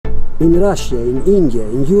In Russia, in India,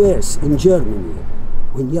 in US, in Germany,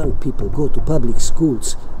 when young people go to public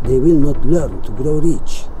schools, they will not learn to grow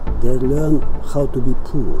rich. They learn how to be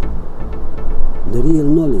poor. The real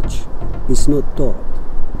knowledge is not taught.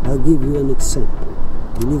 I'll give you an example.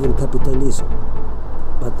 We live in capitalism,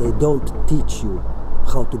 but they don't teach you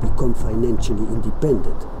how to become financially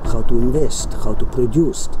independent, how to invest, how to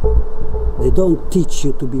produce. They don't teach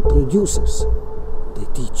you to be producers. They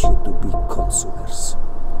teach you to be consumers.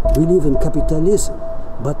 We live in capitalism,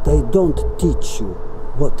 but they don't teach you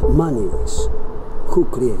what money is. Who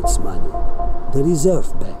creates money? The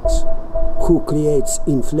reserve banks. Who creates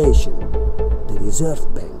inflation? The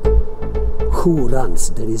Reserve Bank. Who runs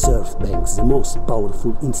the reserve banks, the most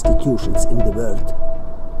powerful institutions in the world?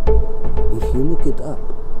 If you look it up,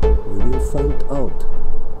 you will find out,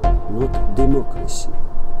 not democracy.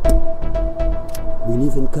 We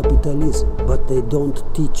live in capitalism, but they don't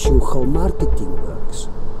teach you how marketing works.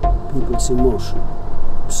 People's emotion,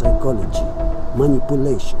 psychology,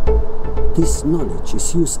 manipulation. This knowledge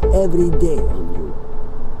is used every day on you,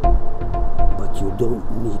 but you don't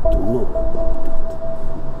need to know about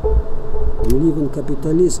it. We live in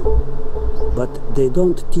capitalism, but they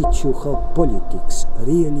don't teach you how politics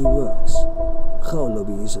really works, how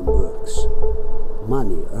lobbyism works.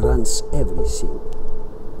 Money runs everything,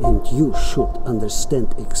 and you should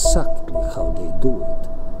understand exactly how they do it.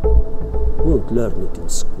 Won't learn it in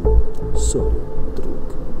school. Sorry,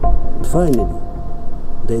 drink. And finally,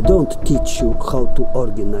 they don't teach you how to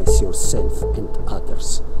organize yourself and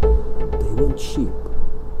others. They want sheep,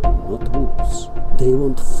 not wolves. They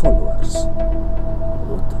want followers,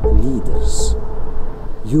 not leaders.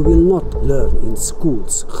 You will not learn in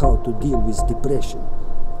schools how to deal with depression,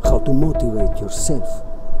 how to motivate yourself,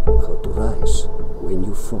 how to rise when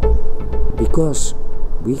you fall. Because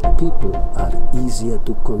weak people are easier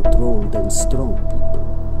to control than strong people.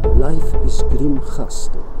 Life is grim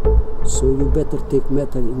hustle, so you better take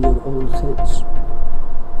matter in your own hands.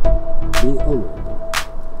 Be honorable.